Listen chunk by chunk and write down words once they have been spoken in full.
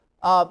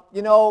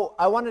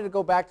I wanted to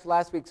go back to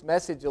last week's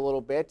message a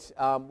little bit.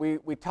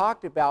 We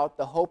talked about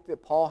the hope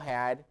that Paul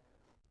had,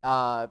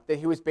 that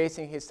he was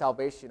basing his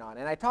salvation on.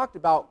 And I talked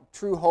about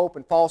true hope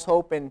and false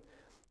hope. And,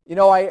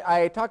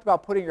 I talked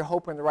about putting your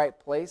hope in the right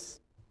place.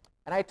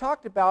 And I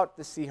talked about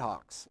the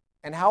Seahawks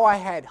and how I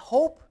had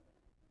hope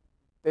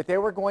that they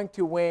were going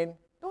to win.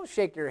 Don't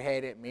shake your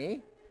head at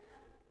me.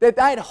 That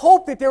I had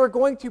hope that they were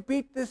going to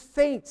beat the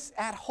Saints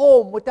at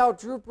home without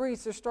Drew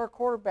Brees, their star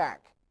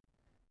quarterback.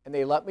 And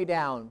they let me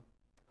down.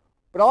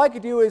 But all I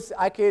could do is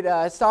I could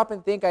stop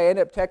and think. I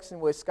ended up texting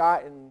with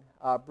Scott and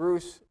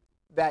Bruce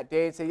that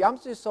day and say, I'm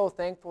just so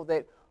thankful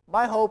that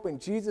my hope in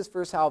Jesus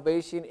for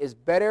salvation is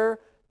better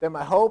than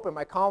my hope and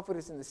my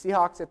confidence in the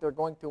Seahawks that they're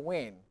going to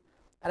win.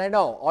 And I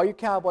know all you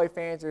Cowboy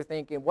fans are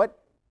thinking, what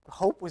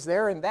hope was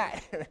there in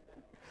that?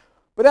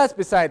 But that's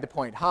beside the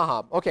point.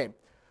 Okay.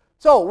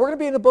 So we're going to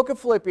be in the book of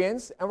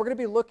Philippians, and we're going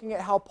to be looking at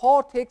how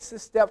Paul takes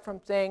this step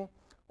from saying,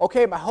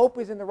 okay, my hope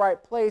is in the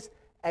right place,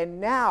 and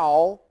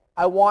now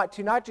I want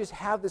to not just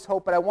have this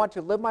hope, but I want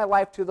to live my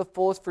life to the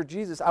fullest for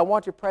Jesus. I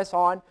want to press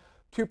on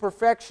to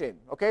perfection.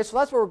 Okay, so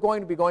that's where we're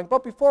going to be going.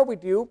 But before we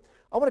do,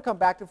 I want to come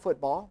back to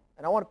football,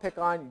 and I want to pick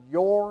on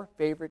your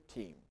favorite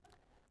team.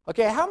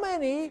 Okay, how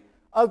many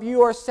of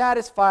you are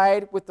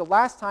satisfied with the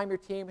last time your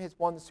team has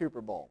won the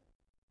Super Bowl?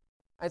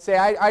 I'd say,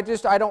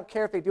 I don't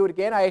care if they do it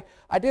again.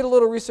 I did a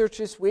little research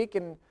this week,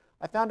 and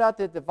I found out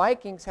that the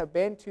Vikings have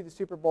been to the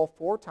Super Bowl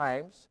 4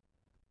 times,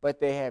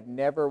 but they have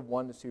never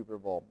won the Super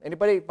Bowl.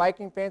 Anybody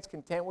Viking fans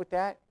content with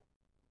that?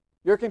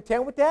 You're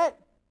content with that?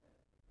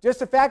 Just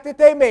the fact that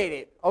they made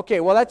it.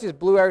 Okay, well, that just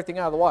blew everything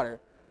out of the water.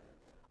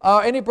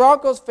 Any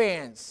Broncos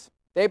fans?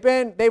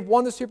 They've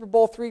won the Super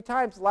Bowl 3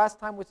 times. The last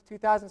time was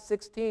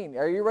 2016.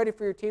 Are you ready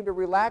for your team to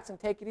relax and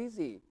take it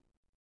easy?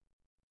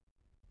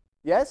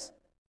 Yes?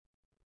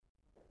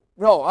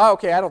 No,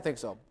 okay, I don't think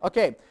so.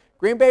 Okay,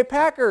 Green Bay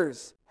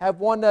Packers have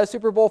won the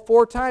Super Bowl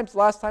 4 times. The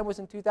last time was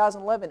in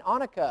 2011.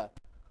 Annika,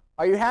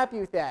 are you happy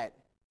with that?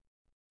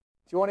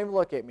 You won't even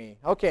look at me.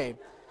 Okay.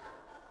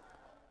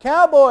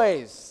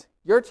 Cowboys,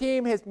 your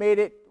team has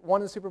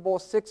won the Super Bowl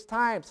 6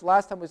 times. The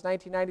last time was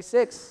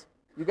 1996.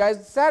 You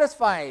guys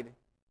satisfied?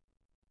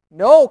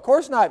 No, of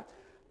course not.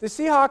 The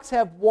Seahawks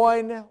have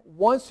won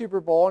 1 Super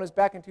Bowl, and it's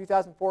back in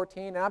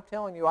 2014, and I'm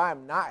telling you, I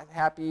am not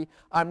happy.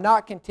 I'm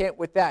not content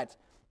with that.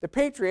 The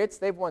Patriots,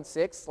 they've won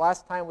 6.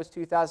 Last time was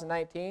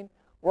 2019.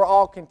 We're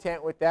all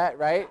content with that,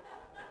 right?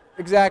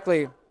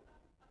 Exactly.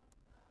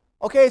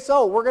 Okay,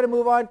 so we're going to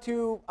move on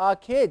to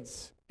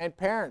kids and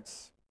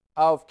parents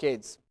of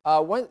kids.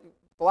 The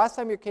last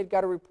time your kid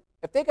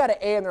if they got an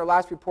A on their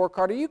last report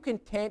card, are you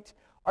content?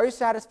 Are you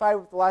satisfied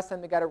with the last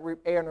time they got an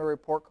A on their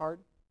report card?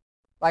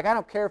 Like, I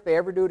don't care if they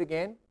ever do it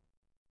again.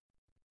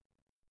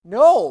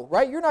 No,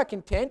 right? You're not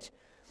content.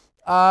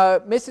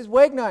 Mrs.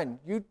 Wagnon,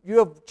 you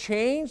have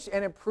changed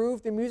and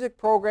improved the music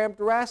program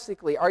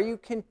drastically. Are you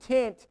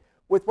content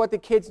with what the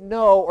kids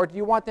know, or do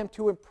you want them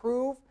to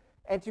improve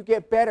and to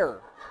get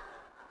better?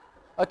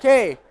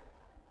 Okay,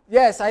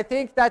 yes, I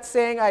think that's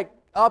saying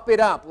up it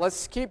up.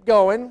 Let's keep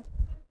going.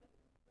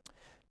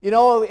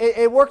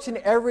 It works in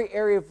every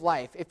area of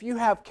life. If you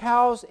have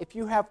cows, if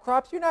you have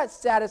crops, you're not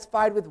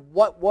satisfied with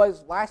what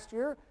was last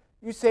year.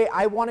 You say,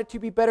 I want it to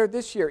be better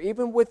this year.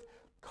 Even with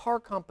car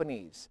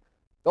companies.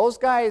 Those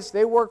guys,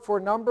 they work for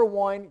number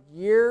one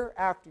year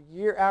after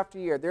year after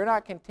year. They're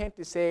not content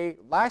to say,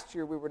 last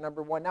year we were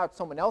number one, now it's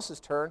someone else's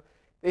turn.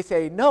 They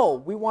say, no,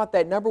 we want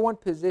that number one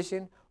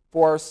position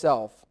for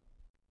ourselves.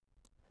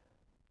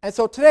 And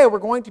so today we're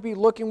going to be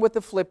looking with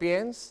the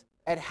Philippians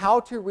at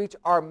how to reach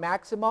our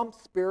maximum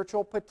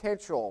spiritual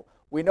potential.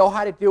 We know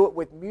how to do it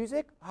with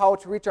music, how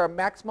to reach our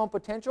maximum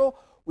potential.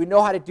 We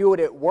know how to do it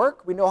at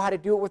work. We know how to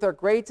do it with our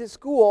grades at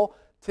school.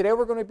 Today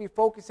we're going to be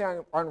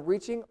focusing on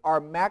reaching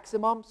our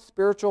maximum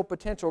spiritual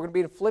potential. We're going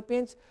to be in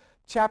Philippians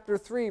chapter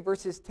 3,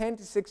 verses 10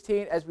 to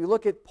 16, as we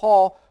look at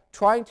Paul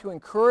trying to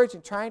encourage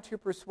and trying to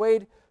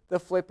persuade the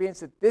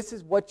Philippians that this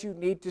is what you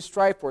need to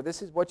strive for.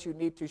 This is what you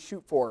need to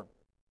shoot for.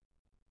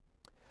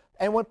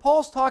 And when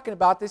Paul's talking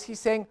about this,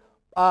 he's saying,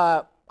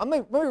 let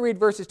me read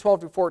verses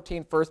 12 to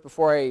 14 first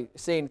before I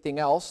say anything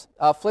else.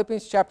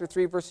 Philippians chapter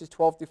 3, verses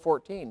 12 to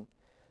 14.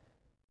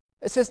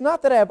 It says,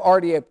 not that I have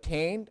already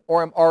obtained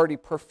or am already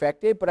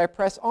perfected, but I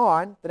press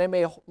on that I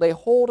may lay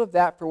hold of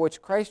that for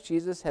which Christ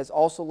Jesus has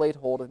also laid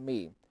hold of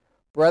me.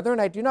 Brethren,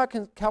 I do not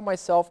count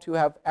myself to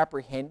have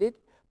apprehended,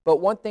 but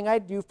one thing I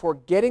do,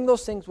 forgetting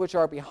those things which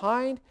are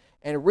behind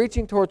and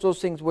reaching towards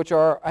those things which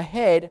are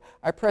ahead,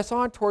 I press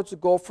on towards the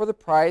goal for the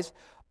prize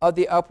of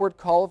the upward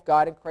call of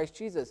God in Christ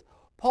Jesus.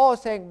 Paul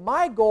is saying,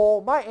 my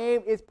goal, my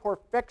aim is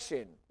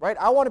perfection, right?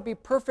 I want to be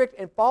perfect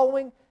in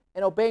following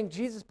and obeying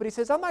Jesus, but he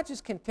says, I'm not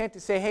just content to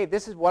say, hey,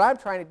 this is what I'm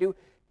trying to do.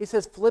 He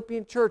says,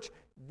 Philippian church,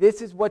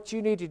 this is what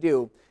you need to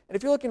do. And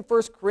if you look in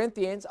 1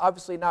 Corinthians,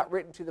 obviously not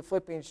written to the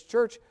Philippians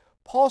church,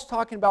 Paul's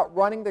talking about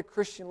running the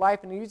Christian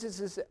life, and he uses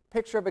this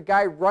picture of a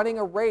guy running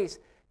a race.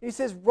 He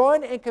says,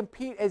 run and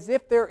compete as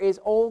if there is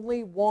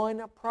only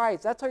one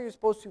prize. That's how you're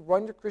supposed to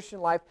run your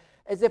Christian life,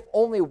 as if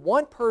only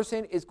one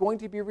person is going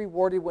to be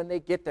rewarded when they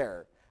get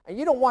there. And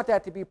you don't want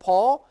that to be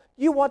Paul.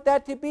 You want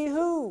that to be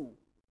who?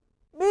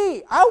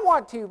 Me. I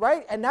want to,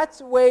 right? And that's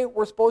the way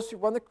we're supposed to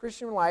run the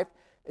Christian life,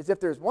 is if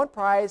there's one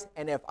prize,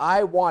 and if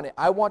I want it,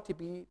 I want to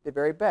be the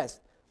very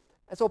best.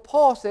 And so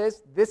Paul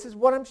says, this is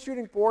what I'm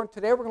shooting for, and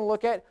today we're going to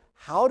look at,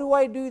 how do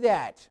I do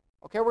that?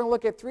 Okay, we're going to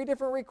look at 3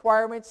 different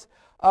requirements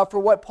for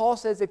what Paul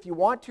says, if you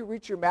want to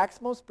reach your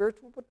maximum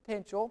spiritual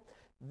potential,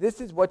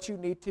 this is what you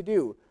need to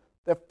do.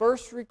 The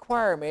first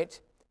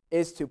requirement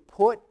is to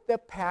put the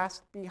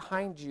past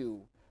behind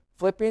you.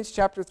 Philippians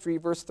chapter 3,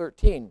 verse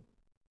 13.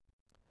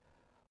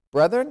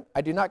 Brethren,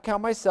 I do not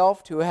count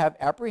myself to have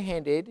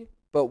apprehended,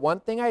 but one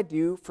thing I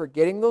do,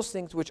 forgetting those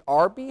things which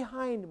are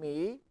behind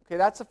me. Okay,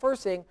 that's the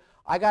first thing.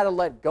 I got to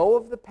let go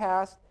of the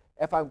past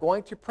if I'm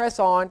going to press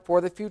on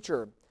for the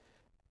future.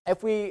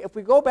 If we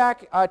go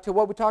back to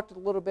what we talked a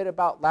little bit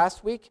about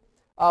last week,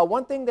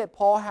 one thing that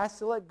Paul has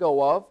to let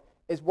go of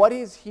is what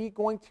is he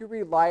going to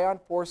rely on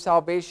for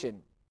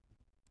salvation.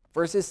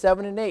 Verses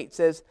 7 and 8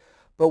 says,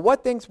 but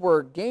what things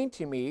were gained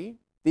to me,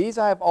 these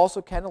I have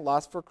also counted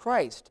loss for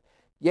Christ.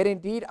 Yet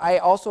indeed I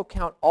also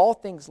count all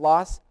things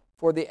loss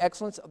for the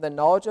excellence of the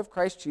knowledge of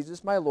Christ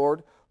Jesus my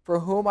Lord, for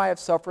whom I have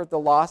suffered the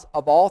loss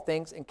of all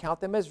things, and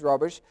count them as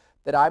rubbish,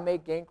 that I may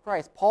gain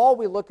Christ. Paul,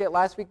 we looked at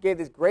last week, gave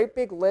this great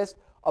big list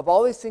of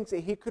all these things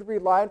that he could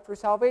rely on for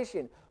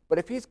salvation. But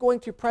if he's going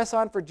to press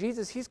on for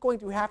Jesus, he's going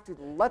to have to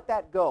let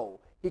that go.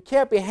 He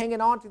can't be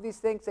hanging on to these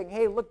things saying,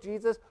 hey, look,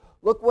 Jesus,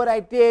 look what I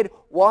did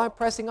while I'm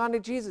pressing on to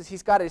Jesus.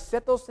 He's got to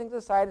set those things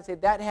aside and say,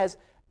 that has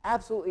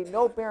absolutely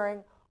no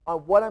bearing on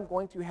what I'm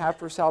going to have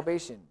for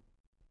salvation.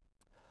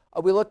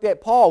 We looked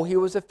at Paul. He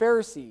was a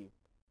Pharisee.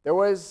 There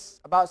was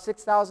about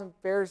 6,000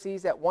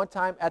 Pharisees at one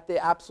time at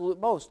the absolute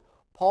most.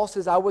 Paul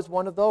says, I was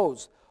one of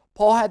those.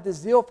 Paul had the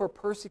zeal for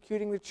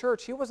persecuting the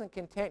church. He wasn't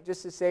content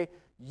just to say,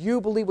 you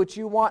believe what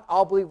you want,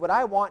 I'll believe what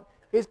I want.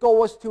 His goal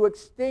was to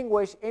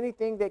extinguish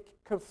anything that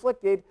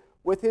conflicted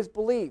with his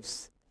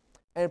beliefs.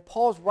 And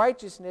Paul's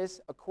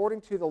righteousness,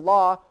 according to the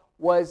law,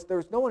 was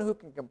there's no one who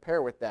can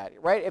compare with that,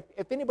 right?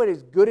 If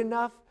anybody's good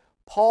enough,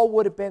 Paul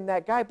would have been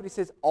that guy. But he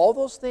says all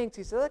those things,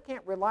 he says, I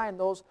can't rely on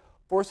those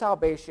for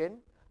salvation.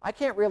 I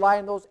can't rely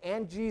on those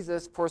and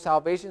Jesus for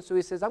salvation. So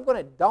he says, I'm going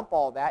to dump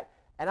all that,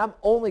 and I'm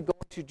only going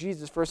to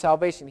Jesus for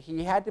salvation.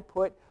 He had to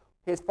put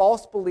his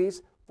false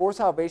beliefs for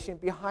salvation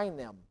behind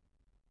them.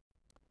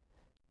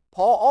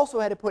 Paul also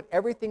had to put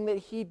everything that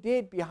he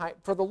did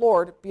for the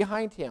Lord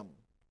behind him.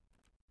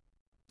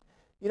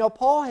 You know,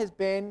 Paul has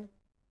been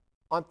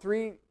on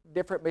 3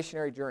 different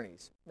missionary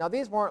journeys. Now,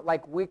 these weren't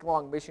like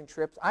week-long mission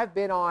trips. I've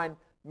been on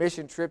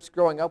mission trips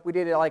growing up. We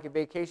did it like a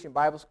vacation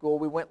Bible school.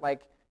 We went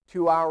like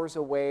 2 hours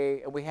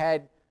away, and we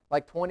had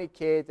like 20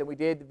 kids, and we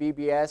did the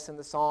VBS and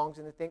the songs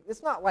and the thing.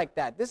 It's not like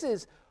that.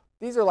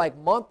 These are like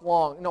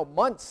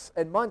months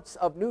and months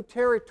of new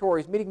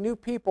territories, meeting new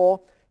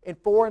people in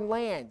foreign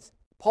lands.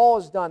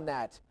 Paul has done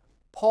that.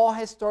 Paul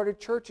has started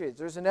churches.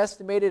 There's an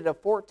estimated of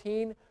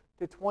 14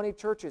 to 20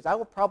 churches. I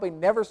will probably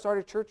never start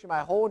a church in my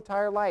whole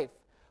entire life,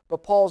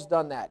 but Paul's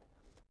done that.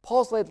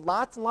 Paul's led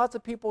lots and lots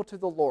of people to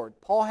the Lord.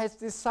 Paul has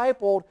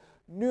discipled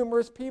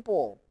numerous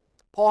people.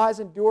 Paul has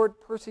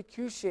endured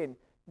persecution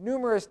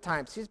numerous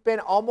times. He's been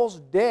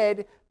almost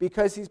dead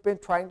because he's been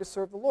trying to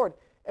serve the Lord.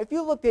 If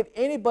you looked at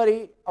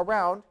anybody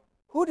around,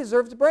 who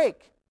deserves a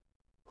break?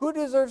 Who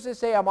deserves to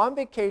say, I'm on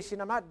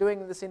vacation, I'm not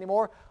doing this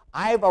anymore,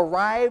 I've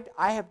arrived,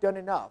 I have done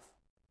enough?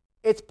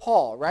 It's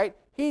Paul, right?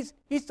 He's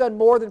done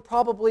more than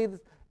probably the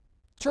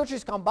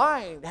churches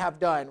combined have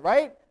done,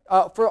 right?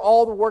 For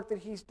all the work that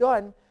he's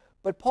done.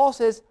 But Paul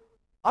says,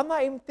 I'm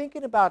not even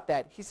thinking about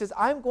that. He says,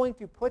 I'm going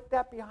to put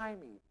that behind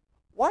me.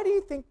 Why do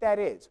you think that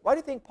is? Why do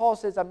you think Paul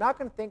says, I'm not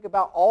going to think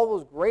about all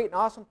those great and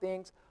awesome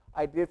things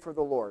I did for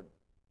the Lord?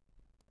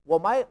 Well,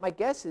 my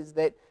guess is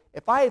that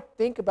if I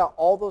think about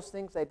all those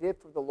things I did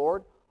for the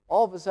Lord,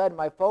 all of a sudden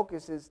my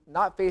focus is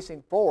not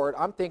facing forward.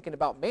 I'm thinking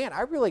about, man,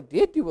 I really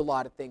did do a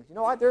lot of things. You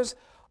know what?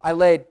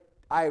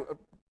 I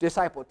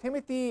discipled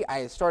Timothy,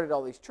 I started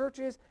all these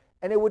churches,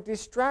 and it would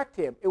distract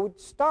him. It would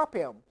stop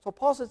him. So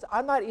Paul says,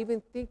 I'm not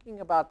even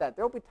thinking about that.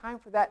 There will be time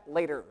for that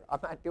later. I'm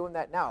not doing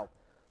that now.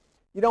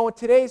 You know, in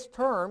today's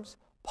terms,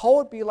 Paul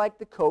would be like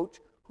the coach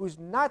who's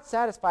not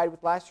satisfied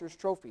with last year's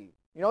trophy.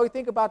 You know, you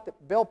think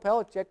about Bill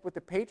Belichick with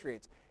the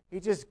Patriots. He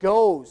just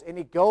goes and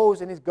he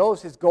goes and he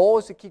goes. His goal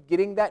is to keep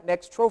getting that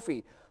next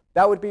trophy.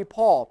 That would be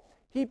Paul.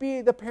 He'd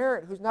be the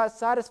parent who's not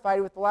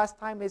satisfied with the last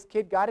time his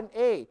kid got an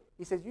A.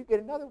 He says, you get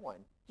another one.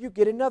 You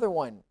get another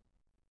one.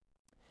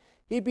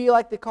 He'd be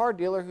like the car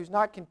dealer who's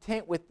not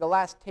content with the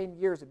last 10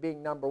 years of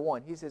being number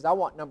 1. He says, I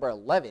want number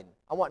 11.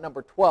 I want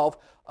number 12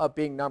 of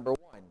being number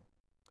 1.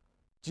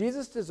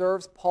 Jesus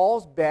deserves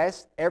Paul's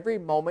best every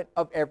moment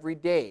of every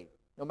day.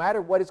 No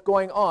matter what is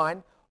going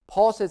on,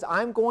 Paul says,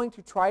 I'm going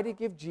to try to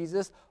give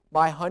Jesus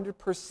my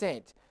 100%.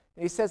 And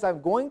he says,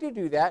 I'm going to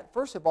do that,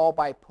 first of all,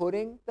 by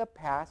putting the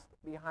past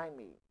behind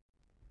me.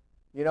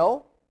 You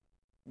know,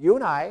 you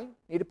and I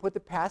need to put the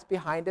past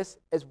behind us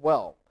as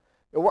well.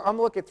 I'm going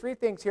to look at 3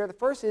 things here. The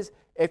first is,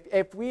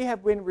 if we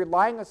have been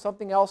relying on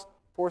something else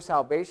for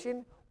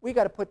salvation, we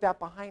got to put that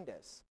behind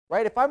us.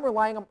 right? If I'm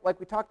relying on,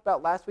 like we talked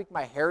about last week,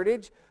 my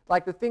heritage,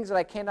 like the things that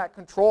I cannot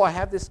control, I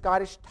have this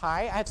Scottish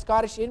tie, I have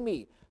Scottish in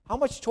me. How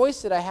much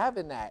choice did I have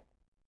in that?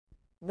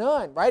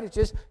 None, right? It's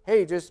just,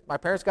 hey, just my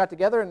parents got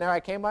together and there I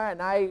came by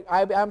and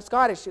I'm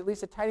Scottish, at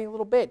least a tiny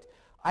little bit.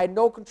 I had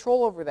no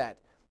control over that.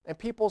 And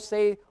people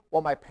say,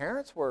 well, my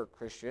parents were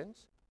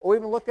Christians. Or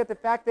even look at the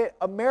fact that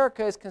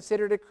America is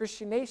considered a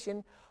Christian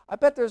nation. I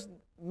bet there's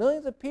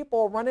millions of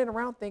people running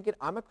around thinking,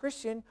 I'm a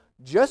Christian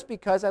just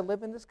because I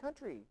live in this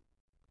country.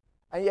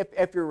 And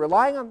if you're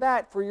relying on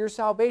that for your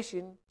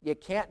salvation, you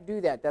can't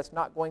do that. That's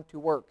not going to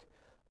work.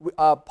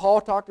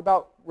 Paul talked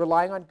about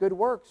relying on good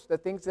works, the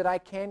things that I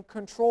can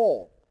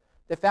control.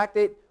 The fact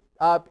that,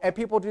 and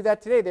people do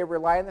that today, they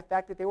rely on the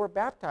fact that they were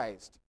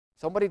baptized.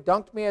 Somebody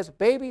dunked me as a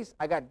baby.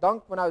 I got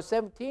dunked when I was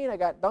 17. I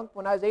got dunked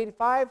when I was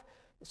 85.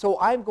 So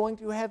I'm going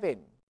to heaven.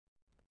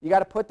 You got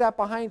to put that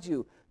behind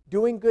you.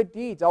 Doing good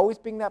deeds, always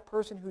being that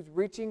person who's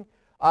reaching,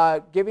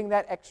 giving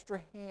that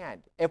extra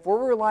hand. If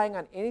we're relying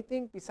on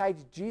anything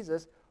besides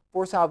Jesus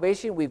for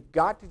salvation, we've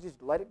got to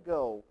just let it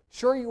go.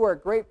 Sure, you are a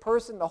great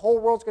person. The whole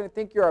world's going to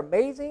think you're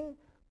amazing,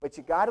 but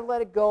you got to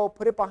let it go,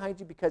 put it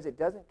behind you because it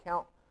doesn't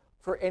count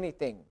for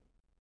anything.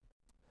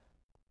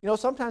 You know,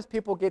 sometimes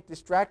people get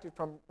distracted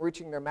from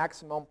reaching their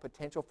maximum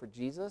potential for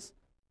Jesus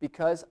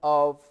because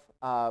of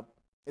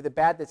the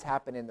bad that's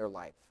happened in their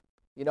life.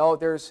 You know,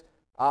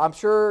 I'm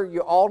sure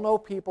you all know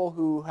people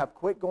who have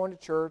quit going to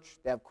church,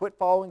 they have quit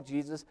following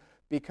Jesus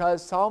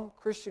because some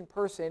Christian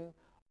person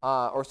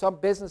or some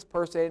business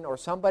person or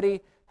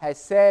somebody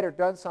has said or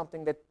done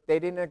something that they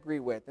didn't agree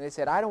with. And they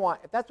said,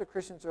 if that's what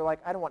Christians are like,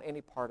 I don't want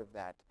any part of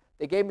that.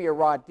 They gave me a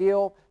raw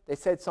deal. They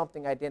said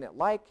something I didn't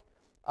like.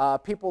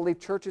 People leave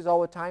churches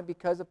all the time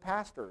because of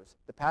pastors.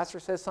 The pastor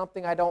says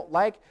something I don't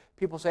like.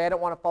 People say, I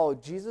don't want to follow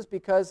Jesus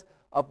because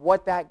of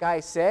what that guy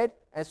said.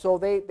 And so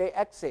they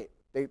exit.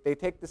 They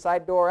take the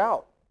side door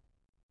out.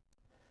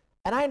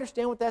 And I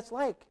understand what that's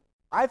like.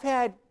 I've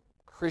had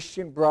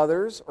Christian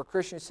brothers or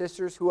Christian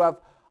sisters who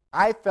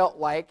I felt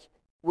like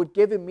would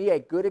give me a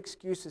good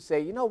excuse to say,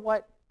 you know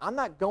what, I'm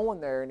not going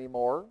there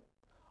anymore.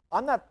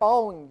 I'm not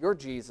following your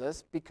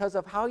Jesus because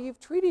of how you've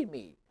treated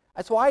me.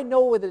 And so I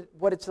know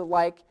what it's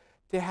like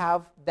to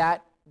have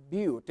that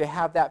view, to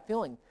have that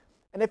feeling.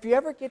 And if you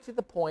ever get to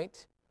the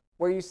point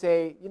where you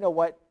say, you know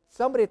what,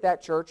 somebody at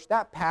that church,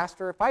 that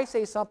pastor, if I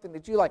say something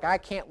that you like, I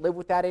can't live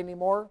with that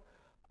anymore,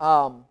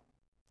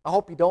 I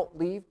hope you don't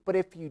leave. But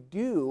if you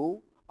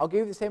do, I'll give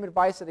you the same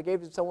advice that I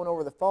gave to someone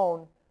over the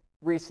phone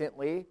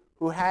recently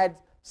who had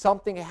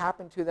something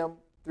happen to them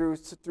through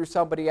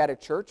somebody at a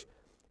church.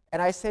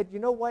 And I said, you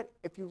know what,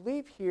 if you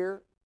leave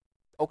here,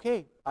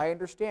 okay, I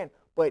understand,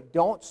 but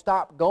don't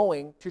stop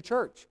going to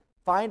church.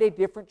 Find a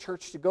different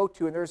church to go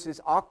to. And there's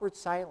this awkward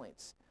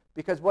silence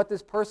because what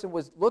this person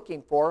was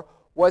looking for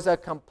was a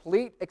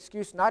complete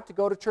excuse not to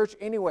go to church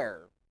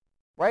anywhere,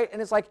 right?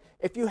 And it's like,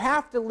 if you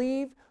have to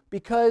leave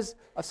because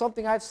of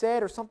something I've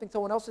said or something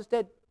someone else has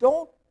said,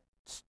 don't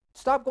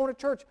stop going to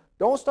church.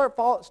 Don't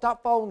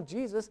stop following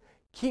Jesus.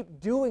 Keep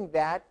doing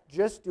that.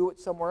 Just do it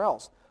somewhere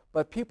else.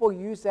 But people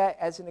use that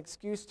as an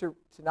excuse to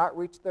not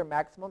reach their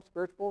maximum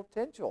spiritual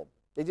potential.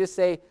 They just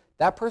say,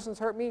 that person's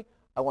hurt me.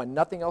 I want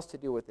nothing else to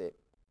do with it.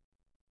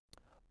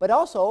 But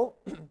also,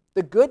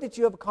 the good that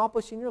you have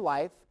accomplished in your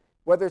life,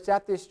 whether it's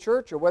at this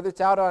church or whether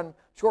it's out on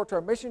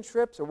short-term mission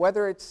trips or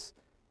whether it's,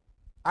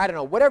 I don't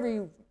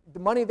know, the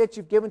money that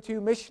you've given to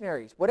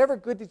missionaries, whatever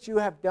good that you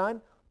have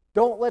done,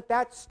 don't let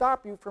that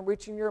stop you from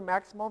reaching your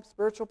maximum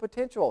spiritual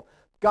potential.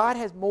 God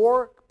has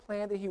more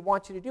planned that he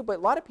wants you to do. But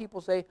a lot of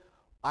people say,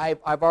 I've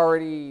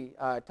already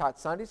taught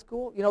Sunday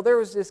school. You know, there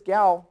was this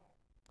gal,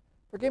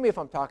 forgive me if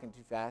I'm talking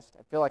too fast.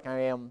 I feel like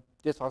I am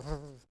just...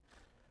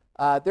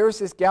 there was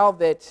this gal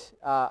that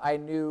I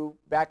knew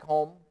back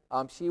home.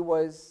 She's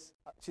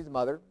a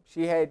mother.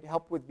 She had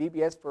helped with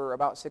VBS for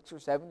about 6 or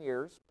 7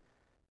 years.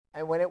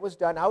 And when it was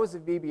done, I was a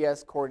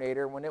VBS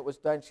coordinator. When it was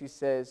done, she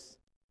says,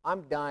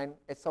 I'm done.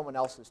 It's someone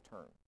else's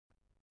turn.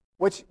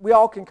 Which we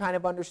all can kind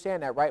of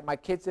understand that, right? My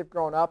kids have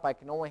grown up. I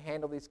can only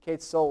handle these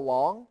kids so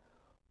long.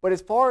 But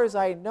as far as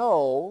I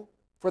know,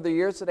 for the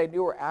years that I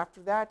knew her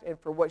after that and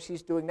for what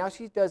she's doing now,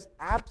 she does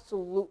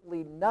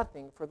absolutely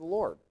nothing for the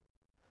Lord.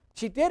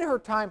 She did her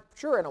time,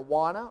 sure, in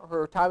Awana,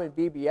 her time in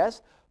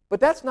VBS, but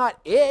that's not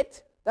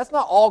it. That's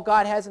not all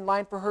God has in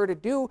mind for her to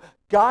do.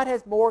 God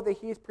has more that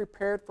he's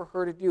prepared for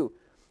her to do.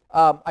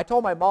 I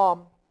told my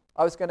mom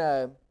I was going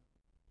to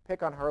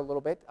pick on her a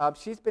little bit.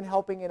 She's been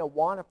helping in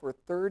Awana for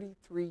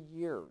 33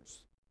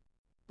 years.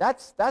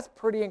 That's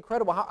pretty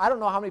incredible. I don't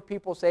know how many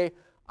people say,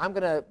 I'm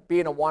going to be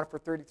in Awana for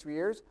 33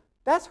 years.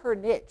 That's her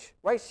niche,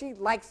 right? She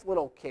likes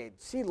little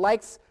kids. She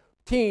likes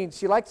teens.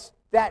 She likes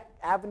that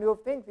avenue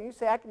of things. And you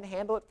say, I can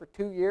handle it for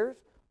 2 years.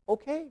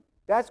 Okay,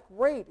 that's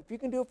great. If you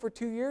can do it for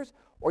 2 years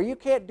or you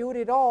can't do it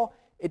at all,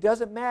 it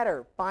doesn't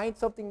matter. Find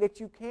something that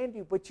you can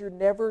do, but you're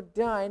never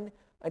done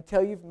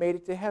until you've made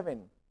it to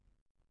heaven.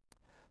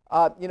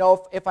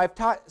 If I've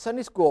taught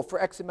Sunday school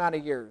for X amount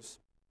of years,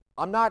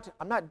 I'm not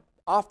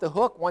off the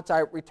hook once I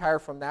retire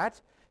from that.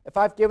 If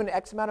I've given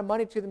X amount of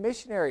money to the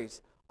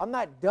missionaries, I'm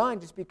not done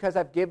just because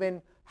I've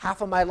given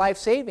half of my life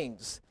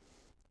savings.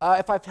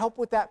 If I've helped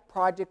with that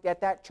project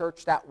at that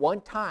church that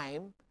one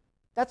time,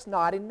 that's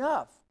not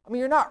enough. I mean,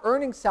 you're not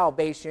earning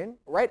salvation,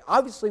 right?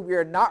 Obviously, we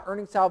are not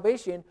earning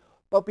salvation,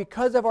 but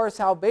because of our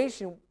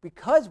salvation,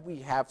 because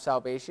we have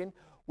salvation,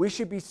 we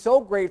should be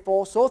so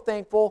grateful, so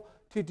thankful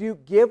to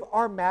give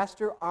our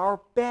master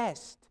our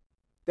best.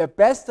 The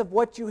best of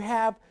what you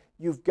have,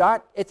 you've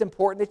got. It's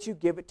important that you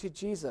give it to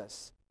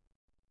Jesus.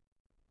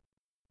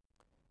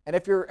 And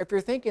if you're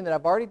thinking that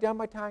I've already done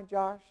my time,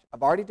 Josh,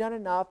 I've already done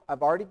enough,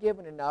 I've already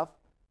given enough,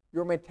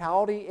 your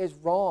mentality is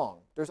wrong.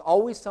 There's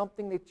always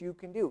something that you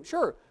can do.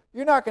 Sure,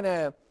 you're not going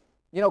to,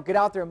 get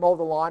out there and mow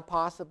the lawn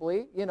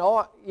possibly. You're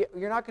not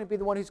going to be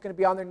the one who's going to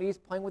be on their knees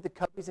playing with the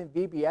Cubbies and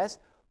VBS,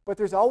 but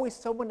there's always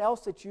someone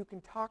else that you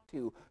can talk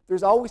to.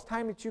 There's always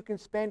time that you can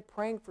spend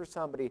praying for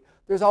somebody.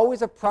 There's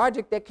always a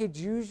project that could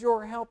use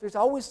your help. There's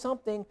always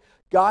something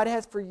God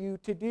has for you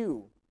to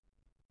do.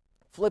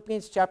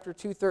 Philippians chapter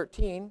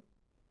 2:13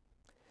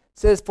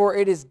 says, "For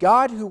it is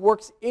God who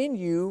works in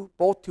you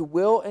both to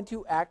will and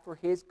to act for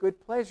his good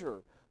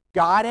pleasure."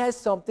 God has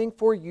something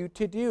for you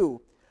to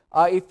do.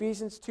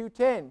 Ephesians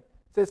 2:10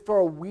 says,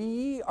 "For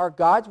we are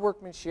God's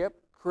workmanship,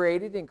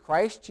 created in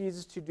Christ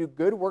Jesus to do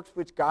good works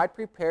which God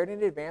prepared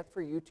in advance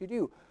for you to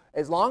do."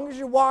 As long as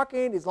you're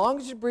walking, as long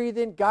as you're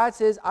breathing, God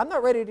says, I'm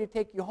not ready to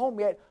take you home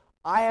yet.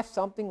 I have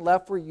something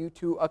left for you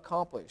to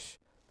accomplish.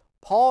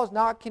 Paul is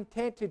not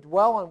content to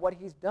dwell on what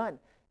he's done.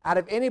 Out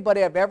of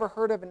anybody I've ever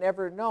heard of and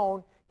ever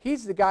known,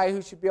 he's the guy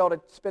who should be able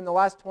to spend the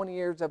last 20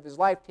 years of his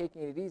life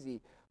taking it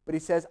easy. But he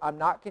says, I'm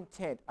not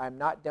content. I'm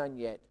not done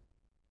yet.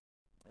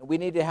 And we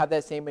need to have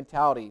that same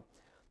mentality.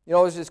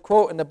 There's this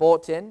quote in the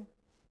bulletin,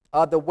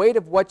 the weight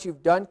of what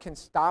you've done can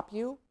stop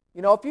you.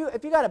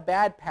 If you got a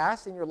bad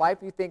past in your life,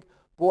 you think,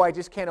 boy, I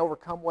just can't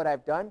overcome what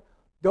I've done.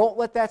 Don't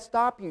let that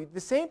stop you. The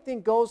same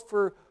thing goes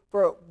for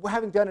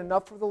having done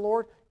enough for the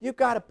Lord. You've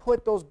got to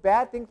put those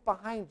bad things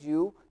behind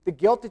you, the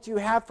guilt that you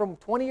have from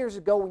 20 years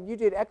ago when you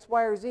did X,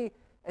 Y, or Z,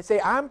 and say,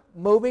 I'm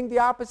moving the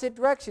opposite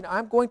direction.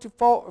 I'm going to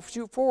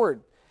shoot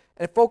forward.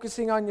 And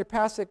focusing on your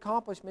past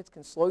accomplishments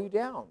can slow you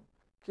down.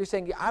 You're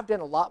saying, I've done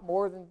a lot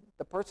more than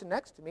the person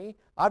next to me.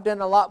 I've done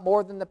a lot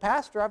more than the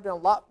pastor. I've done a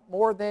lot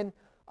more than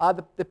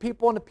the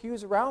people in the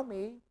pews around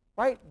me.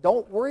 Right?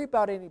 Don't worry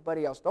about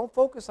anybody else. Don't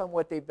focus on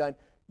what they've done.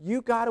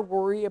 You got to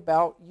worry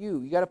about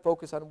you. You got to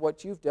focus on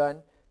what you've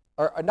done.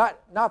 Or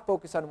not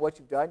focus on what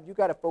you've done. You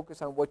got to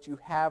focus on what you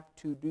have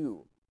to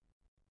do.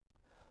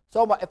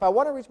 So if I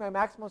want to reach my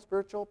maximum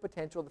spiritual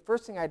potential, the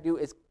first thing I do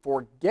is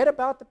forget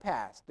about the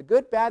past, the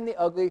good, bad, and the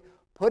ugly.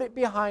 Put it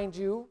behind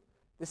you.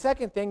 The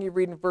second thing you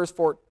read in verse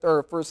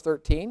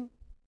 13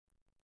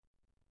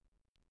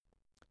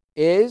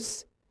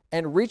 is,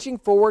 and reaching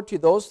forward to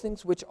those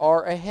things which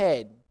are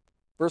ahead.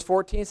 Verse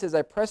 14 says,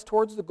 I press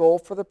towards the goal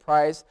for the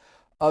prize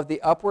of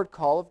the upward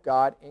call of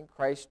God in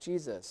Christ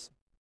Jesus.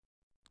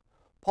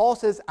 Paul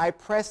says, I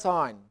press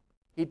on.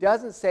 He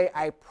doesn't say,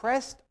 I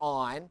pressed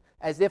on,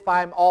 as if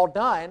I'm all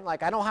done,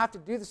 like I don't have to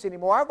do this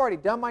anymore. I've already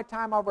done my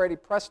time. I've already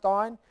pressed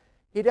on.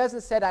 He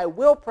doesn't say, I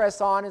will press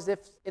on, as if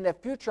in the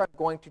future I'm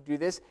going to do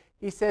this.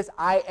 He says,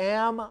 I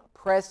am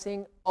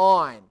pressing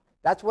on.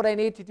 That's what I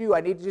need to do.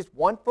 I need to just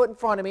one foot in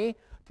front of me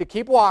to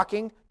keep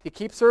walking, to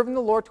keep serving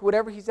the Lord, to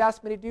whatever he's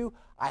asked me to do.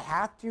 I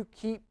have to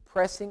keep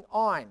pressing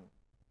on.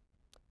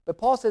 But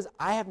Paul says,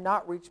 I have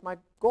not reached my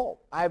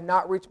goal. I have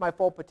not reached my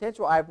full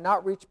potential. I have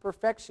not reached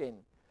perfection.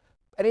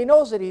 And he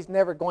knows that he's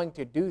never going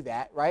to do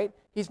that, right?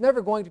 He's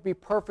never going to be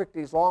perfect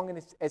as long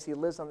as he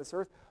lives on this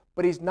earth,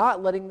 but he's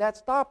not letting that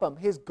stop him.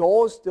 His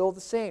goal is still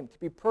the same, to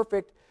be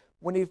perfect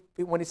when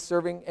he's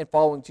serving and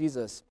following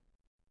Jesus.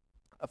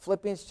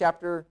 Philippians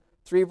chapter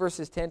 3,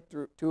 verses 10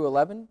 through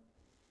 11,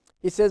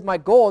 he says, my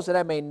goal is that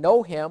I may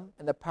know him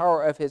and the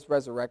power of his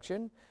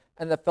resurrection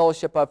and the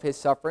fellowship of his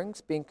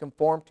sufferings, being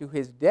conformed to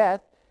his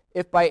death,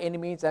 if by any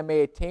means I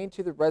may attain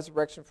to the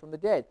resurrection from the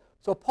dead.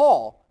 So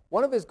Paul,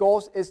 one of his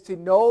goals is to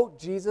know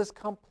Jesus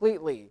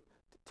completely.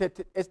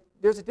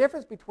 There's a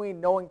difference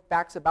between knowing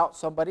facts about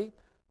somebody,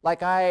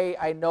 like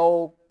I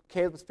know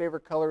Caleb's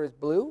favorite color is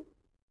blue,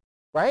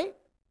 right?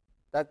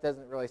 That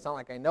doesn't really sound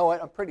like I know it.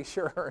 I'm pretty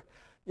sure.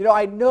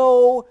 I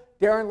know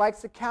Darren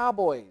likes the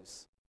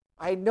Cowboys.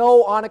 I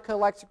know Annika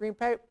likes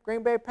the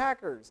Green Bay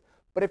Packers.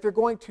 But if you're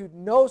going to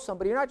know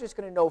somebody, you're not just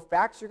going to know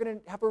facts. You're going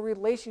to have a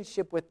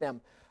relationship with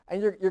them.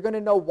 And you're going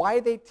to know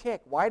why they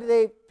tick. Why do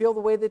they feel the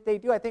way that they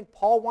do? I think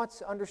Paul wants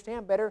to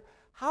understand better,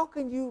 how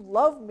can you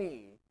love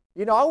me?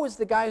 I was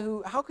the guy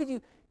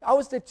I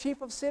was the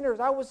chief of sinners.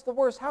 I was the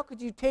worst. How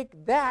could you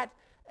take that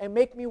and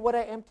make me what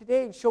I am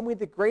today and show me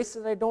the grace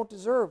that I don't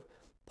deserve?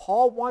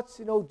 Paul wants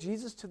to know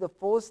Jesus to the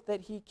fullest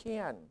that he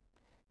can.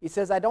 He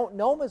says, I don't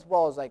know him as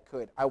well as I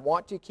could. I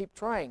want to keep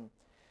trying.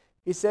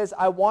 He says,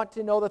 I want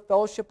to know the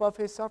fellowship of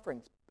his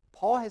sufferings.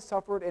 Paul has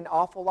suffered an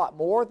awful lot,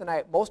 more than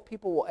most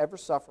people will ever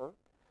suffer.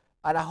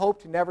 And I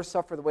hope to never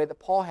suffer the way that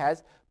Paul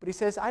has. But he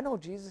says, I know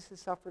Jesus has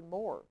suffered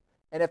more.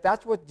 And if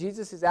that's what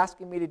Jesus is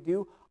asking me to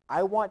do,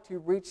 I want to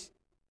reach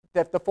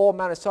the full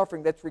amount of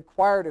suffering that's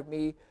required of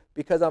me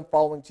because I'm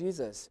following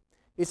Jesus.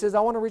 He says, I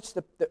want to reach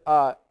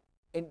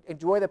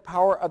enjoy the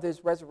power of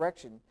his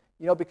resurrection.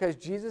 Because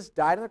Jesus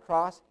died on the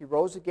cross, he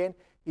rose again.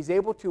 He's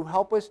able to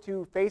help us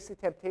to face the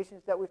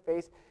temptations that we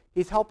face.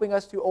 He's helping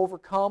us to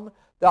overcome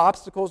the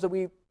obstacles that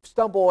we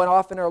stumble and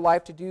often in our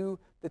life to do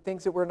the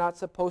things that we're not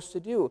supposed to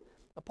do.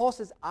 And Paul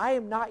says, I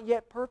am not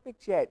yet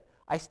perfect yet.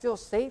 I still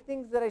say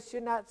things that I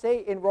should not say.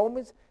 In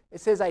Romans, it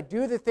says, I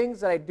do the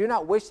things that I do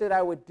not wish that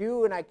I would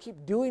do, and I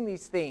keep doing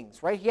these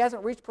things, right? He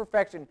hasn't reached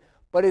perfection,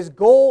 but his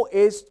goal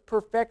is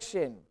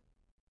perfection.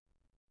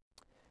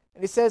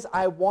 And he says,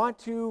 I want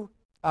to,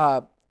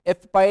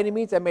 if by any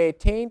means I may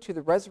attain to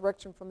the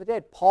resurrection from the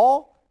dead.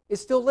 Paul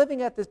is still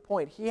living at this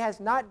point. He has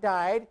not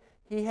died.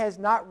 He has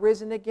not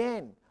risen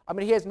again.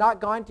 He has not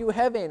gone to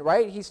heaven,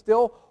 right? He's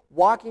still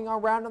walking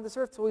around on this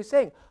earth. So he's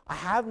saying, I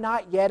have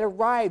not yet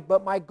arrived,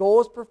 but my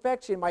goal is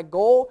perfection. My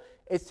goal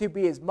is to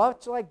be as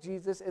much like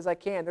Jesus as I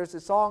can. There's a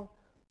song,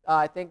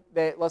 I think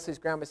that Leslie's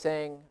grandma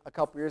sang a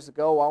couple years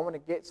ago. I want to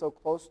get so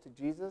close to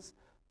Jesus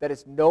that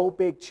it's no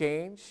big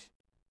change.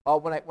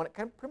 When I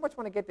pretty much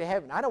want to get to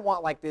heaven, I don't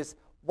want like this,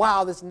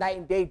 wow, this night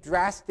and day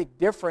drastic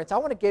difference. I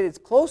want to get as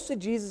close to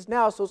Jesus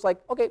now, so it's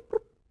like, okay,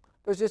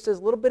 there's just this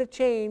little bit of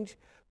change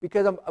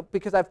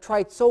because I've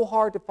tried so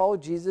hard to follow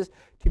Jesus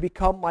to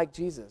become like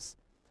Jesus.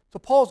 So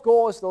Paul's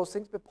goal is those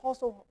things, but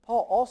Paul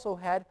also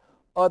had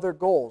other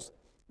goals.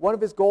 One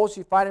of his goals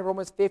you find in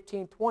Romans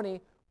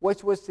 15:20,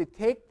 which was to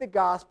take the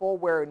gospel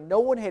where no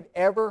one had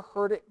ever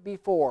heard it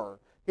before.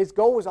 His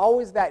goal was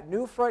always that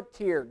new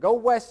frontier. Go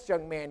west,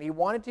 young man. He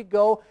wanted to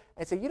go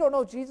and say, you don't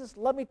know Jesus?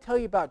 Let me tell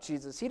you about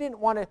Jesus. He didn't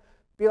want to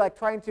be like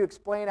trying to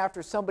explain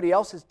after somebody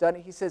else has done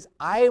it. He says,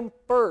 I am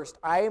first.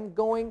 I am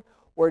going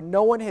where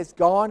no one has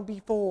gone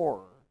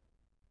before.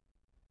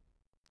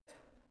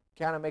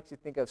 Kind of makes you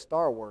think of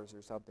Star Wars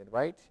or something,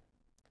 right?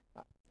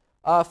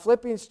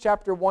 Philippians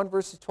chapter 1,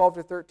 verses 12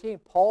 to 13.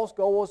 Paul's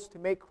goal was to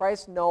make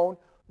Christ known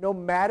no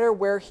matter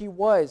where he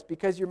was.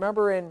 Because you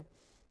remember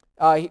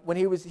when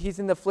he's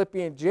in the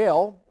Philippian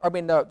jail,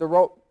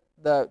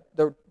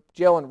 the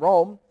jail in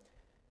Rome,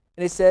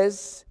 and he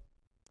says,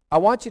 I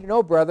want you to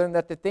know, brethren,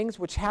 that the things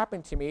which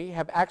happened to me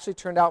have actually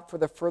turned out for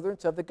the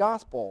furtherance of the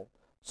gospel,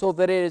 so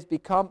that it has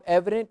become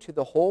evident to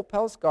the whole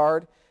palace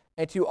guard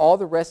and to all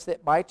the rest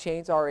that my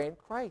chains are in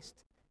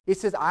Christ. He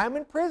says, I'm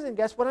in prison.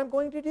 Guess what I'm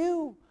going to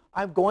do?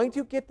 I'm going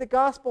to get the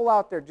gospel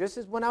out there. Just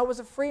as when I was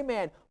a free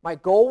man, my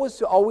goal was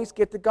to always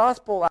get the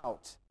gospel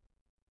out.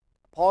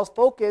 Paul's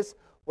focus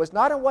was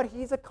not on what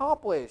he's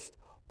accomplished.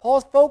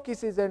 Paul's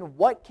focus is on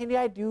what can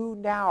I do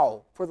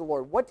now for the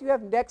Lord? What do you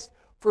have next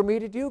for me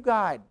to do,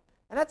 God?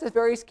 And that's a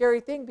very scary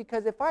thing,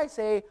 because if I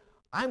say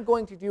I'm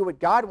going to do what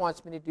God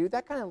wants me to do,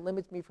 that kind of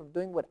limits me from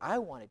doing what I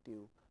want to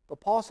do. But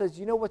Paul says,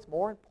 you know what's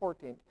more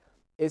important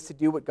is to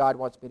do what God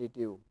wants me to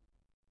do.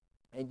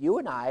 And you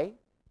and I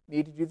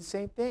need to do the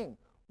same thing.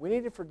 We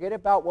need to forget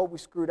about what we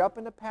screwed up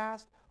in the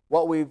past,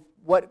 what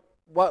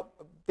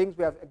things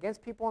we have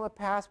against people in the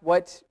past,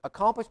 what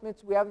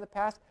accomplishments we have in the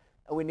past,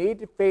 and we need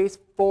to face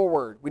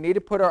forward. We need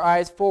to put our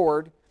eyes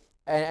forward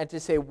and to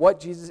say, what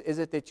Jesus is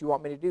it that you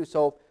want me to do?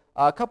 So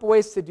a couple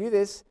ways to do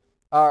this,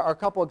 or a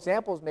couple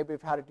examples maybe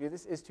of how to do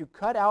this, is to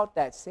cut out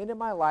that sin in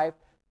my life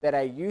that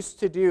I used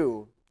to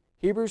do.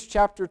 Hebrews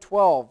chapter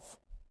 12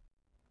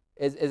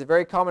 is a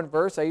very common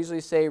verse. I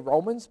usually say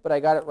Romans, but I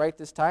got it right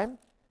this time.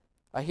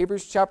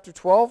 Hebrews chapter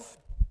 12.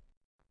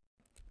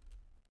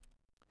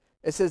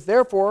 It says,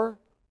 therefore,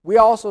 we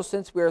also,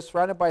 since we are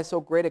surrounded by so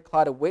great a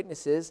cloud of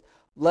witnesses,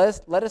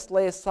 let us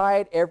lay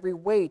aside every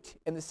weight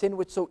and the sin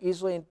which so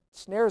easily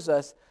ensnares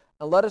us,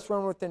 and let us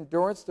run with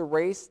endurance the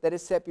race that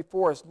is set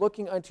before us,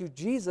 looking unto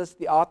Jesus,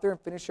 the author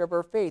and finisher of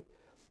our faith,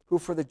 who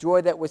for the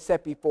joy that was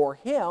set before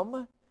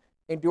him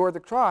endured the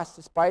cross,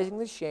 despising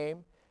the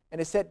shame,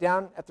 and is set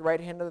down at the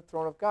right hand of the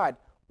throne of God.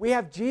 We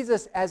have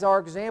Jesus as our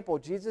example.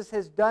 Jesus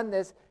has done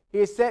this. He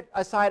has set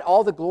aside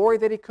all the glory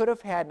that he could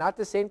have had, not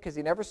to sin because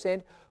he never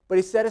sinned, but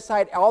he set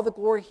aside all the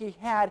glory he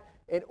had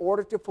in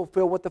order to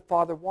fulfill what the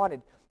Father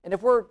wanted. And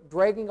if we're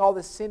dragging all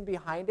the sin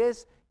behind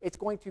us, it's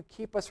going to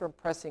keep us from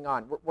pressing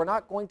on. We're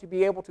not going to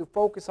be able to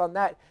focus on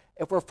that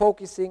if we're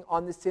focusing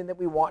on the sin that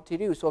we want to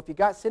do. So if you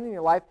got sin in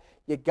your life,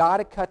 you got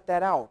to cut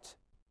that out.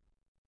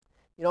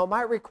 It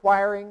might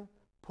requiring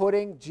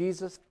putting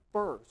Jesus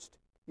first.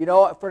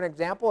 For an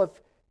example,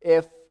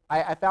 if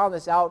I found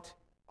this out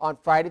on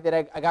Friday that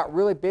I got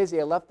really busy.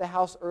 I left the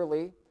house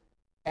early,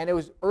 and it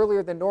was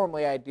earlier than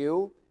normally I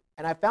do,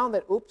 and I found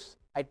that,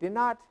 I did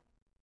not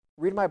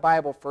read my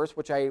Bible first,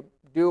 which I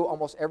do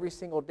almost every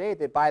single day,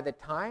 that by the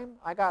time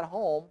I got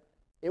home,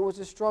 it was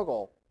a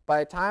struggle. By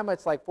the time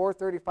it's like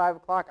 4:30, 5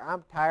 o'clock,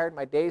 I'm tired,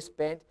 my day's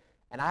spent,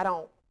 and I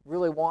don't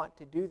really want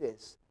to do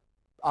this.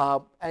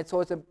 And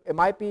so it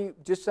might be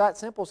just that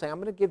simple, saying, I'm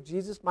going to give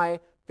Jesus my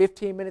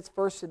 15 minutes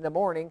first in the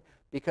morning,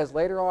 because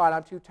later on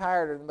I'm too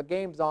tired, or the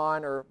game's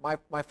on, or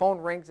my phone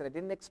rings and I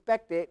didn't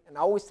expect it, and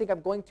I always think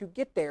I'm going to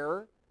get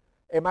there.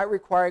 It might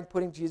require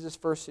putting Jesus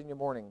first in your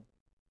morning.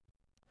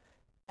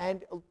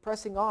 And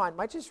pressing on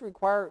might just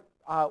require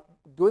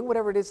doing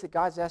whatever it is that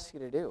God's asked you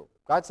to do.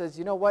 God says,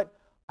 you know what?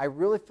 I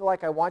really feel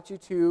like I want you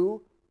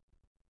to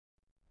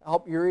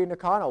help Yuri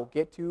Nakano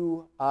get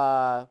to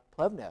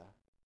Plevna.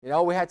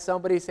 We had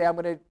somebody say,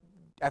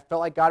 I felt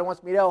like God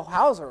wants me to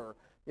house her.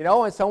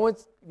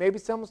 And maybe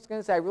someone's going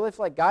to say, I really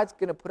feel like God's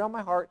going to put on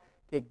my heart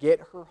to get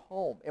her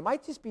home. It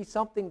might just be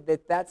something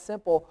that's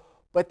simple,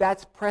 but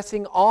that's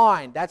pressing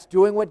on. That's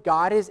doing what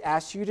God has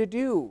asked you to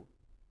do.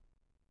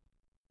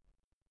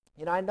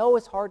 I know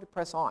it's hard to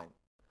press on.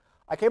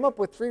 I came up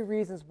with 3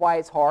 reasons why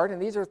it's hard,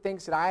 and these are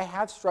things that I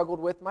have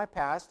struggled with in my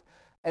past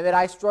and that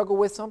I struggle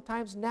with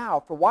sometimes now.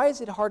 For why is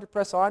it hard to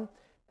press on?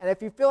 And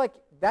if you feel like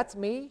that's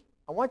me,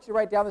 I want you to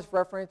write down this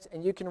reference,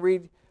 and you can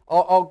read.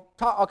 I'll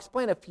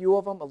explain a few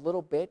of them a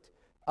little bit.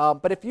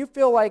 But if you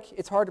feel like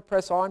it's hard to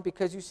press on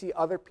because you see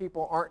other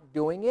people aren't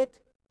doing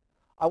it,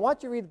 I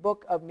want you to read the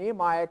book of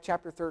Nehemiah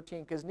chapter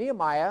 13, because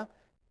Nehemiah,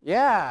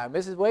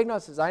 Mrs. Wagner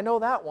says, I know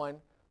that one.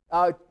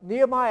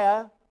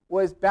 Nehemiah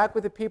was back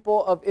with the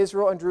people of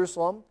Israel and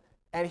Jerusalem,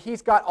 and they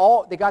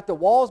got the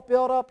walls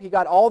built up. He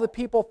got all the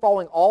people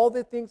following all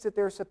the things that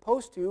they're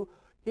supposed to.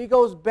 He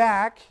comes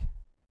back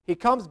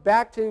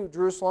to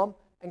Jerusalem,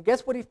 and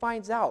guess what he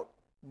finds out?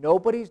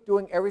 Nobody's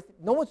doing everything.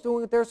 No one's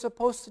doing what they're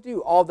supposed to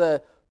do. All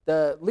the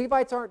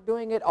Levites aren't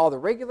doing it. All the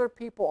regular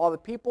people, all the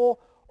people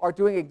are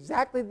doing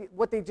exactly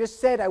what they just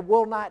said, I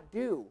will not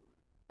do.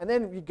 And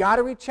then you got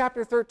to read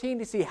chapter 13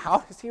 to see how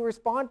does he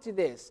respond to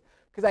this.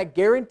 Because I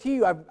guarantee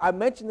you, I've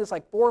mentioned this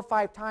like 4 or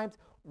 5 times,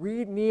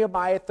 read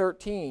Nehemiah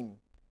 13.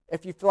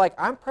 If you feel like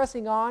I'm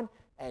pressing on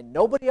and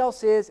nobody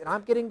else is and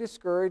I'm getting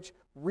discouraged,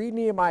 read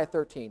Nehemiah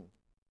 13.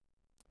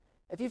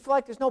 If you feel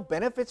like there's no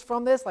benefits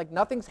from this, like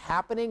nothing's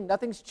happening,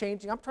 nothing's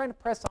changing, I'm trying to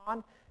press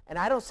on and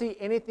I don't see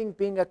anything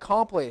being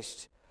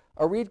accomplished,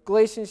 read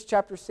Galatians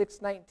chapter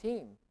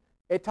 6:19.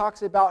 It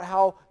talks about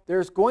how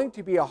there's going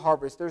to be a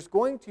harvest, there's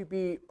going to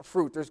be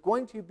fruit, there's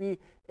going to be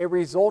a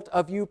result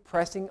of you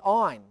pressing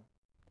on.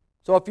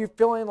 So if you're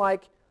feeling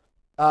like,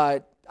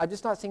 I'm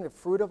just not seeing the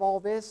fruit of all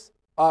this,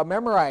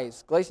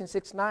 memorize Galatians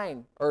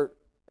 6:9,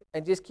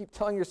 and just keep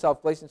telling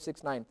yourself Galatians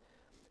 6:9.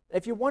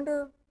 If you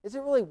wonder, is it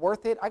really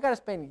worth it? I got to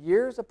spend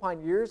years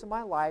upon years of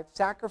my life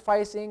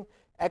sacrificing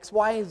X,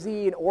 Y, and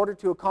Z in order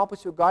to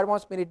accomplish what God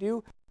wants me to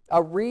do.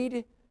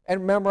 Read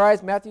and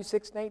memorize Matthew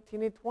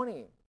 6:19 and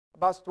 20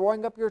 about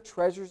storing up your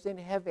treasures in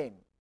heaven.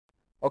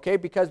 Okay,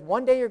 because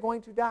one day you're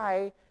going to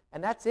die,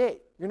 and that's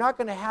it. You're not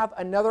going to have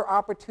another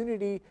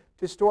opportunity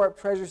to store up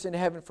treasures in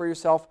heaven for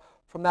yourself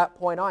from that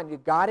point on.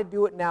 You've got to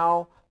do it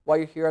now while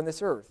you're here on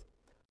this earth.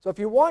 So if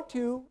you want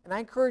to, and I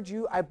encourage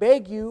you, I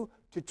beg you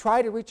to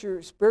try to reach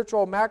your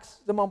spiritual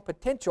maximum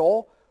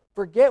potential,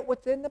 forget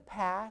what's in the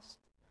past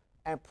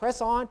and press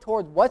on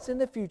toward what's in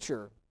the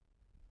future.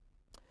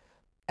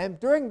 And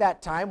during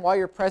that time, while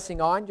you're pressing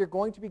on, you're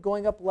going to be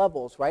going up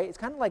levels, right? It's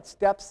kind of like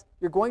steps.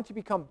 You're going to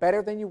become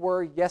better than you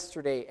were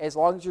yesterday as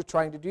long as you're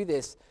trying to do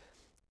this.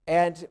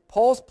 And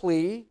Paul's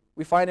plea,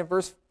 we find in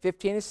verse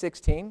 15 and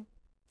 16.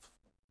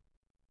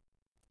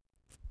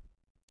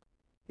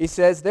 He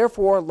says,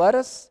 therefore, let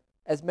us,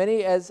 as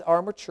many as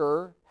are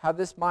mature, have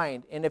this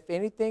mind. And if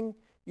anything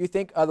you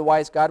think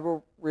otherwise, God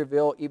will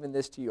reveal even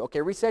this to you.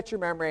 Okay, reset your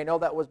memory. I know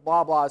that was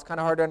blah, blah. It's kind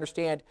of hard to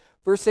understand.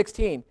 Verse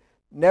 16.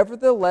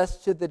 Nevertheless,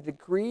 to the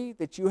degree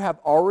that you have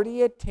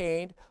already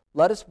attained,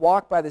 let us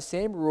walk by the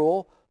same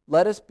rule.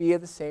 Let us be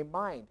of the same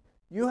mind.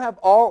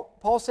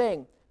 Paul's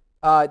saying,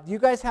 you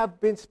guys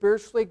have been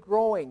spiritually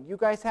growing. You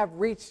guys have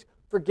reached,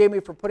 forgive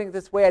me for putting it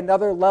this way,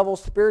 another level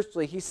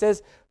spiritually. He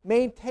says,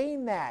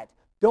 maintain that.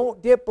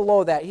 Don't dip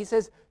below that. He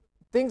says,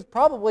 things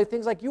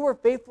like you were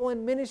faithful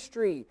in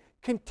ministry.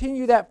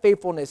 Continue that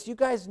faithfulness. You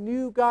guys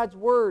knew God's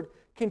word.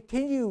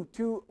 Continue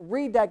to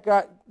read that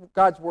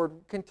God's word.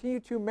 Continue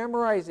to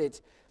memorize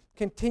it.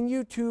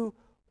 Continue to,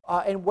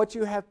 in what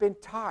you have been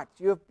taught.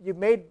 You've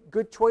made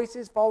good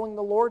choices following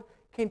the Lord.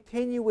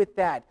 Continue with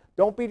that.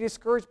 Don't be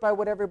discouraged by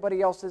what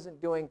everybody else isn't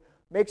doing.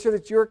 Make sure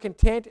that you're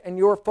content and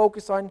you're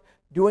focused on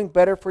doing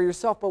better for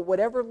yourself. But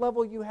whatever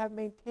level you have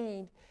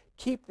maintained,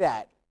 keep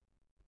that.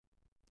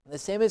 And the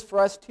same is for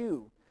us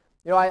too.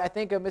 I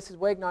think of Mrs.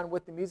 Wagnon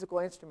with the musical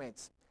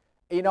instruments.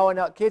 And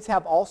kids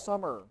have all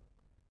summer.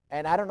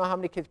 And I don't know how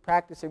many kids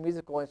practice their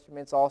musical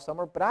instruments all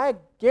summer, but I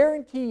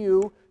guarantee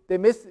you that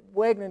Miss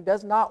Wagnon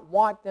does not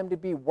want them to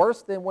be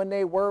worse than when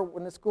they were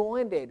when the school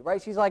ended,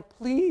 right? She's like,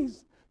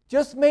 please,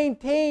 just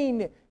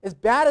maintain, as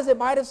bad as it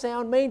might have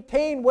sounded,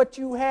 maintain what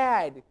you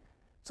had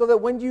so that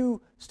when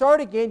you start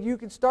again, you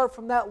can start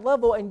from that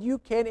level and you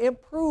can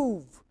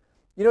improve.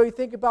 You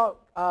think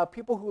about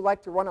people who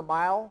like to run a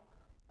mile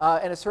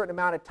in a certain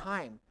amount of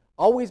time.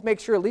 Always make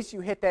sure at least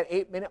you hit that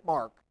 8-minute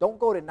mark. Don't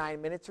go to 9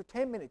 minutes or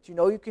 10 minutes.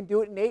 You can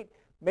do it in 8.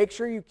 Make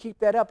sure you keep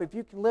that up. If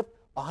you can lift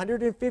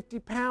 150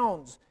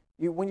 pounds,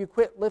 when you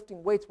quit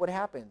lifting weights, what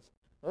happens?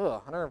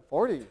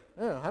 140,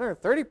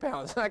 130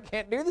 pounds. I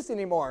can't do this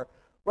anymore.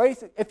 Right?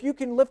 If you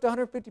can lift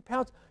 150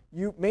 pounds,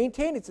 you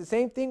maintain. It's the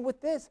same thing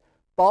with this.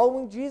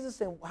 Following Jesus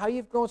and how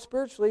you've grown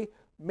spiritually,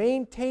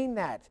 maintain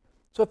that.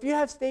 So if you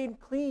have stayed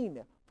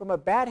clean from a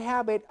bad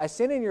habit, a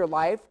sin in your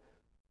life,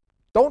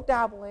 don't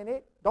dabble in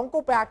it. Don't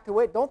go back to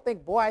it. Don't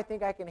think, boy, I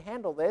think I can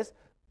handle this.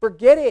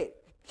 Forget it.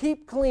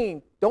 Keep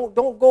clean. Don't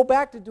go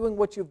back to doing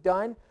what you've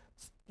done.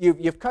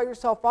 You've cut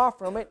yourself off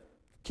from it.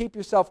 Keep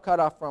yourself cut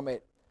off from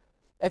it.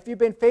 If you've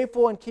been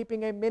faithful in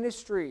keeping a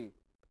ministry,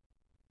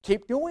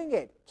 keep doing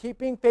it. Keep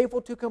being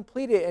faithful to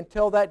complete it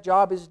until that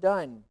job is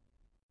done.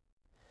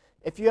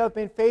 If you have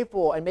been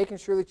faithful in making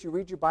sure that you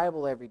read your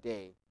Bible every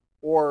day,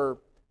 or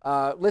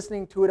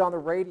listening to it on the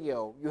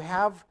radio, you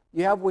have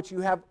what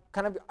you have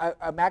kind of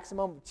a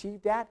maximum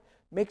achieved at,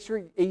 make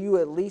sure you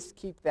at least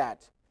keep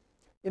that.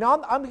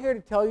 I'm here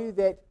to tell you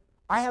that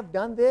I have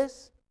done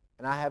this,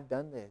 and I have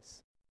done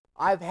this.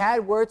 I've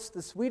had where it's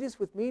the sweetest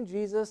with me and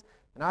Jesus,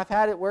 and I've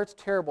had it where it's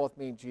terrible with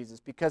me and Jesus,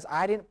 because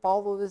I didn't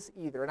follow this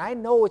either. And I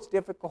know it's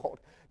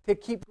difficult to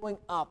keep going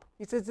up.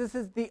 He says this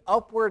is the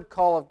upward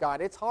call of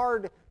God. It's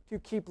hard to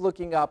keep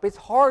looking up. It's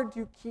hard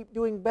to keep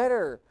doing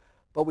better.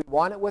 But we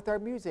want it with our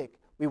music.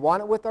 We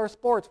want it with our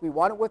sports. We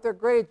want it with our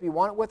grades. We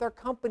want it with our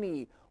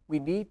company. We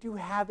need to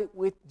have it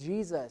with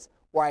Jesus,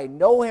 where I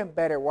know Him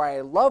better, where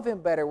I love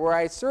Him better, where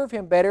I serve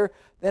Him better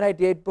than I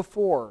did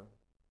before.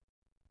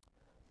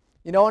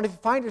 And if you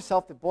find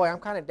yourself that, boy, I'm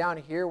kind of down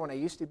here when I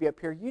used to be up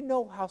here, you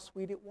know how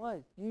sweet it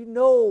was. You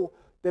know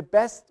the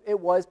best it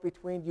was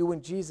between you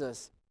and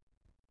Jesus.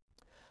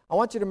 I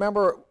want you to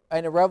remember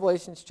in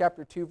Revelation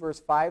chapter 2, verse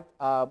 5,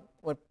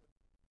 when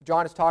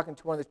John is talking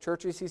to one of the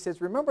churches, he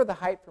says, remember the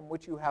height from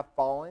which you have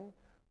fallen.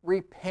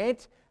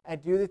 Repent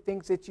and do the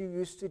things that you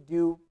used to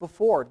do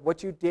before,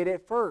 what you did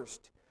at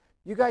first.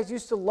 You guys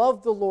used to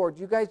love the Lord.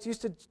 You guys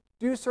used to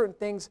do certain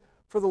things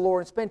for the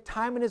Lord and spend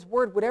time in His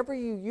Word. Whatever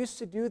you used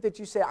to do that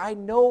you say, I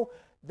know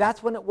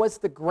that's when it was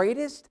the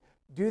greatest,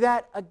 do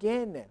that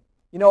again.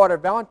 At our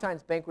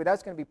Valentine's banquet,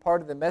 that's going to be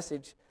part of the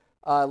message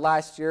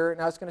last year. And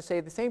I was going to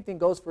say the same thing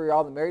goes for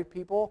all the married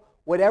people.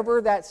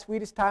 Whatever that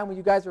sweetest time when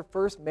you guys were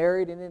first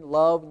married and in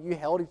love, and you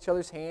held each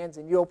other's hands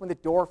and you opened the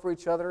door for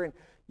each other and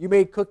you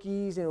made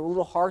cookies and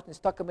little hearts and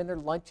stuck them in their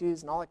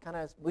lunches and all that kind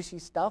of wishy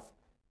stuff.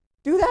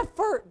 Do that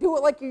first. Do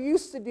it like you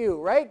used to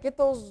do, right? Get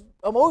those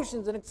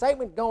emotions and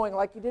excitement going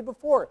like you did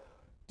before.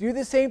 Do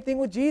the same thing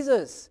with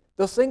Jesus.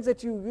 Those things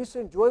that you used to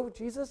enjoy with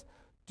Jesus,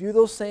 do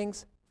those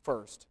things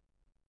first.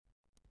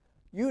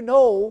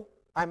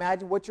 I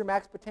imagine, what your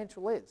max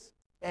potential is.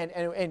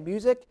 And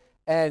music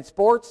and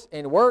sports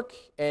and work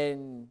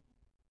and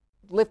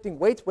lifting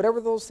weights, whatever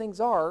those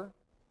things are,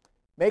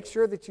 make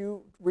sure that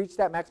you reach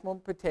that maximum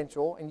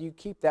potential and you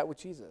keep that with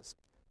Jesus.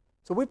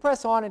 So we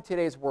press on in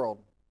today's world.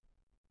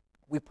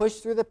 We push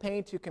through the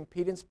pain to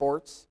compete in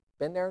sports.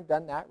 Been there,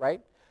 done that,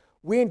 right?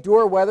 We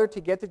endure weather to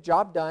get the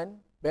job done.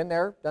 Been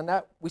there, done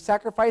that. We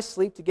sacrifice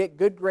sleep to get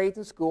good grades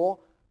in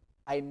school.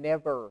 I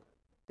never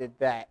did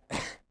that.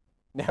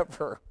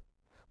 Never.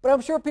 But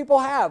I'm sure people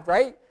have,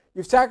 right?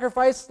 You've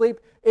sacrificed sleep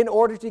in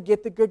order to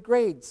get the good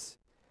grades.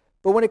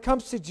 But when it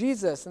comes to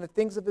Jesus and the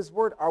things of His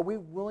Word, are we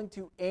willing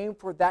to aim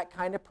for that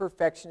kind of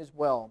perfection as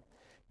well?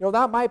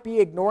 That might be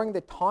ignoring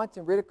the taunts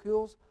and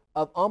ridicules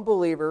of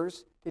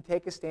unbelievers to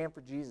take a stand for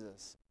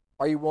Jesus.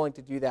 Are you willing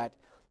to do that?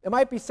 It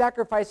might be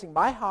sacrificing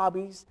my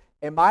hobbies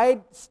and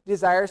my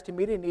desires to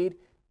meet a need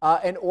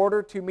in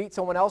order to meet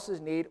someone else's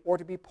need or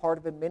to be part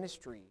of a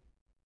ministry.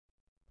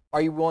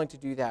 Are you willing to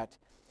do that?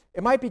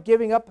 It might be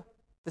giving up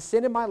the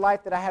sin in my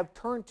life that I have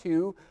turned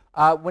to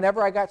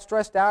whenever I got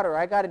stressed out or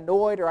I got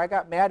annoyed or I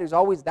got mad.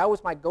 That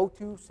was my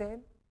go-to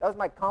sin. That was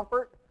my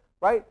comfort,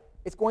 right?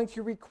 It's going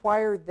to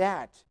require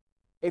that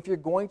if you're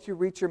going to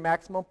reach your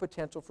maximum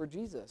potential for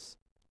Jesus.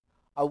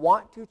 I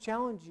want to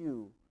challenge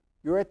you.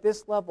 You're at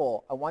this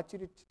level.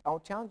 I'll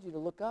challenge you to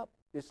look up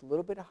just a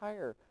little bit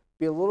higher.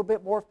 Be a little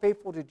bit more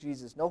faithful to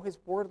Jesus. Know His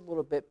Word a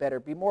little bit better.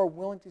 Be more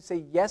willing to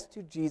say yes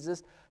to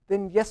Jesus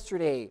than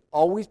yesterday.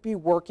 Always be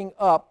working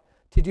up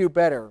to do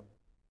better.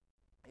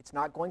 It's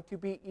not going to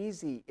be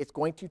easy. It's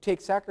going to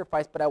take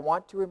sacrifice, but I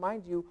want to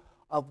remind you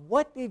of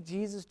what did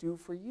Jesus do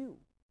for you?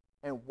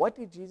 And what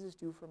did Jesus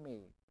do for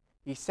me?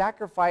 He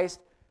sacrificed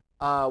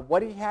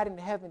what He had in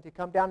heaven to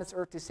come down this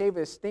earth to save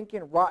a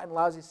stinking, rotten,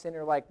 lousy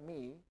sinner like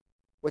me,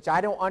 which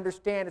I don't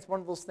understand. It's one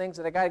of those things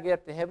that I got to get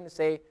up to heaven and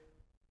say,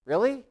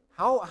 really?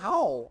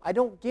 How? I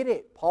don't get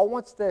it. Paul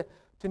wants to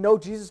know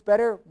Jesus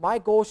better. My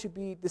goal should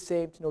be the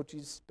same, to know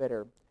Jesus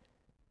better.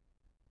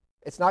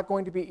 It's not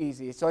going to be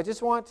easy. So I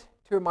just want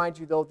to remind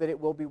you, though, that it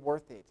will be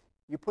worth it.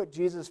 You put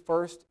Jesus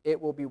first, it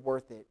will be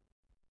worth it.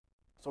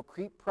 So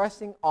keep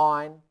pressing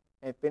on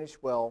and finish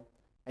well,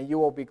 and you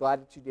will be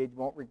glad that you did. You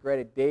won't regret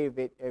a day of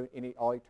it in all eternity.